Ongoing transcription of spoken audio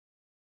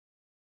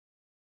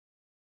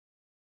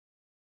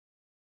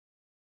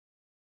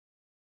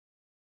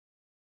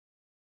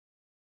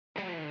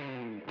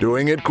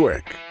Doing it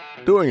quick,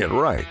 doing it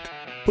right,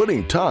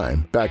 putting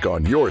time back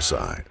on your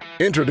side.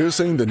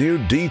 Introducing the new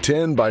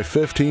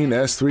D10x15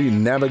 S3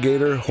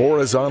 Navigator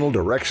horizontal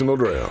directional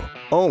drill,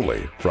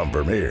 only from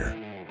Vermeer.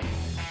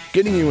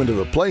 Getting you into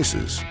the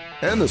places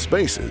and the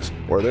spaces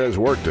where there's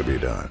work to be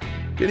done.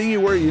 Getting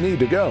you where you need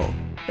to go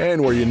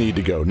and where you need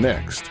to go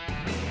next.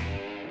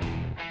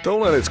 Don't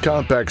let its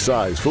compact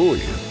size fool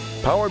you.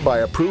 Powered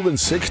by a proven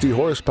 60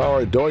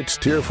 horsepower Deutz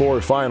Tier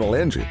 4 final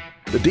engine,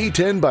 the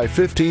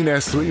D10x15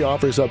 S3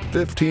 offers up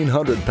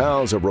 1,500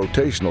 pounds of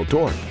rotational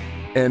torque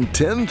and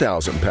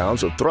 10,000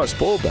 pounds of thrust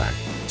pullback,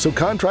 so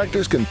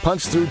contractors can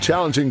punch through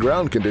challenging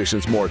ground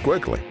conditions more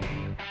quickly.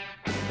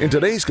 In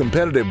today's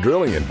competitive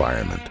drilling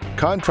environment,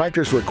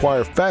 contractors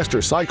require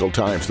faster cycle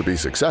times to be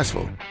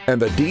successful,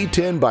 and the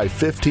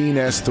D10x15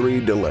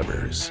 S3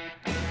 delivers.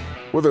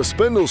 With a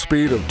spindle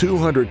speed of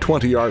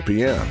 220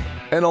 RPM,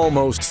 an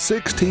almost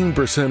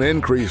 16%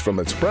 increase from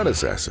its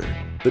predecessor,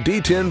 the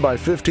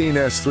D10x15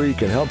 S3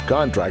 can help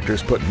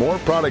contractors put more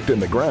product in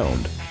the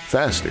ground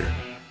faster.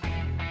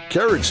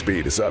 Carriage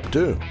speed is up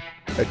too,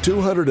 at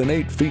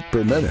 208 feet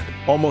per minute,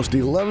 almost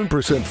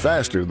 11%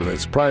 faster than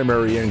its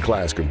primary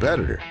in-class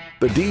competitor.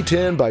 The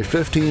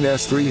D10x15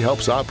 S3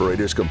 helps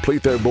operators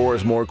complete their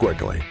bores more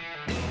quickly.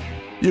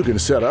 You can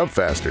set up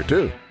faster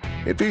too.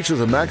 It features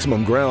a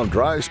maximum ground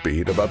drive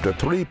speed of up to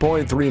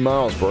 3.3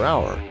 miles per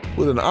hour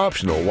with an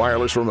optional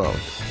wireless remote.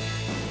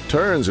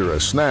 Turns are a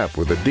snap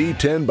with the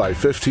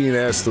D10x15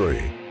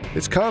 S3.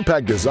 Its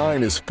compact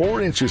design is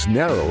 4 inches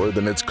narrower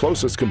than its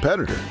closest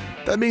competitor.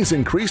 That means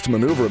increased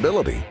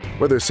maneuverability,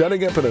 whether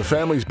setting up in a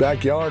family's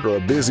backyard or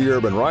a busy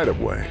urban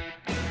right-of-way.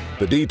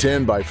 The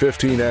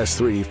D10x15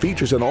 S3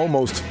 features an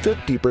almost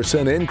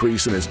 50%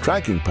 increase in its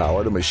tracking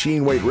power to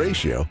machine weight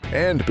ratio,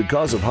 and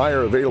because of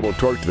higher available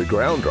torque to the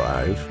ground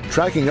drive,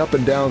 tracking up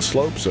and down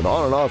slopes and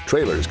on and off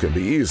trailers can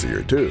be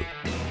easier too.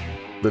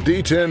 The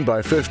D10x15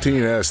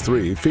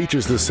 S3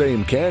 features the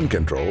same CAN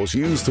controls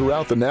used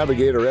throughout the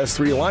Navigator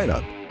S3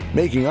 lineup,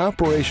 making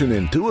operation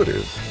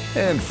intuitive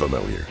and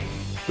familiar.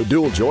 The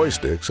dual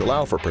joysticks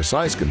allow for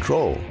precise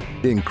control,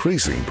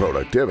 increasing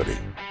productivity.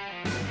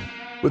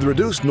 With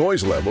reduced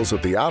noise levels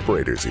at the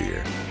operator's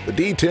ear, the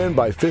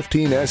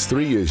D10x15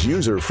 S3 is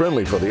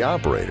user-friendly for the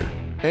operator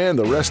and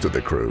the rest of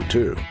the crew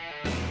too.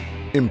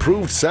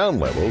 Improved sound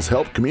levels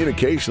help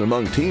communication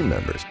among team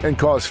members and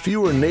cause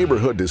fewer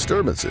neighborhood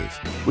disturbances,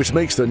 which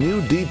makes the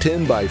new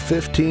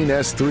D10x15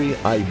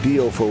 S3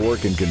 ideal for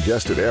work in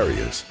congested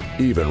areas,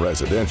 even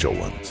residential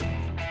ones.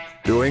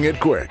 Doing it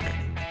quick,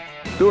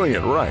 doing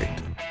it right,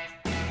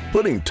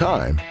 putting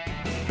time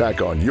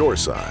back on your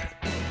side.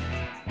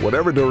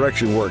 Whatever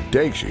direction work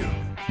takes you,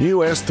 new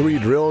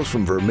S3 drills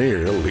from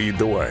Vermeer lead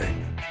the way.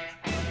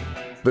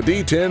 The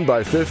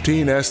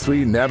D10x15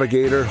 S3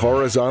 Navigator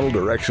horizontal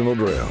directional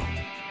drill,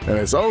 and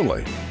it's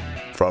only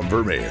from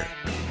Vermeer.